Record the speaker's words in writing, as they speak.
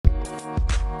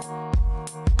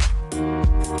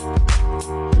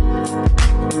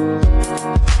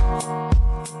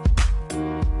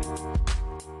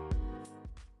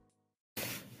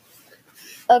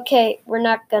Okay, we're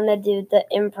not gonna do the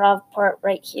improv part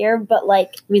right here, but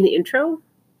like... You mean the intro?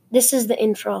 This is the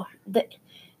intro.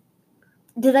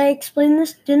 Did I explain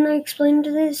this? Didn't I explain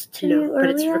this to you earlier? No, but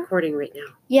it's recording right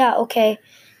now. Yeah, okay.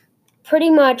 Pretty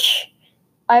much,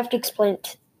 I have to explain it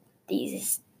to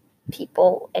these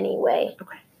people anyway.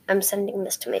 Okay. I'm sending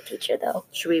this to my teacher, though.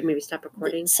 Should we maybe stop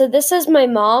recording? So this is my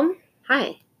mom.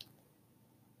 Hi.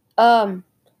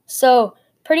 So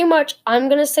pretty much I'm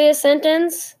going to say a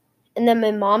sentence, and then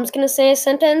my mom's going to say a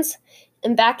sentence,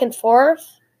 and back and forth.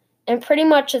 And pretty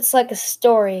much it's like a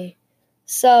story.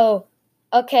 So,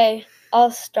 okay, I'll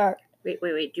start. Wait.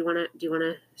 Do you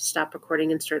wanna stop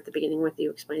recording and start at the beginning with you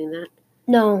explaining that?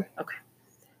 No. Okay.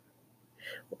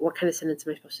 What kind of sentence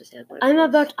am I supposed to say?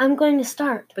 I'm going to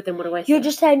start. But then what do I say? You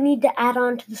just need to add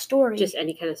on to the story. Just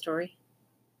any kind of story?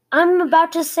 I'm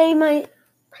about to say my... All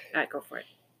right, go for it.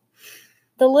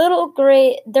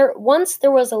 Once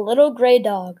there was a little gray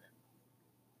dog.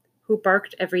 Who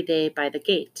barked every day by the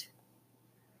gate.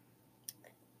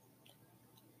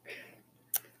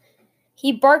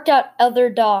 He barked at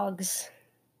other dogs.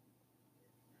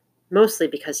 Mostly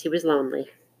because he was lonely.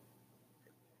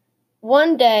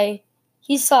 One day,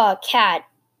 he saw a cat.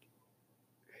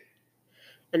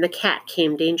 And the cat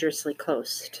came dangerously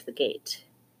close to the gate.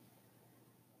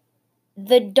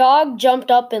 The dog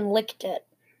jumped up and licked it.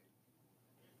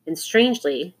 And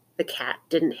strangely, the cat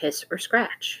didn't hiss or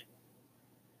scratch.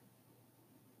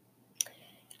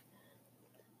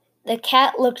 The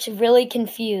cat looked really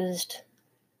confused.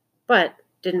 But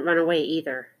didn't run away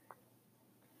either.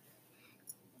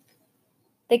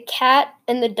 The cat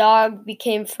and the dog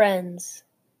became friends.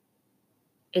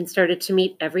 And started to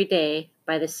meet every day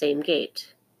by the same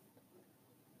gate.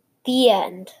 The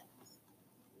end.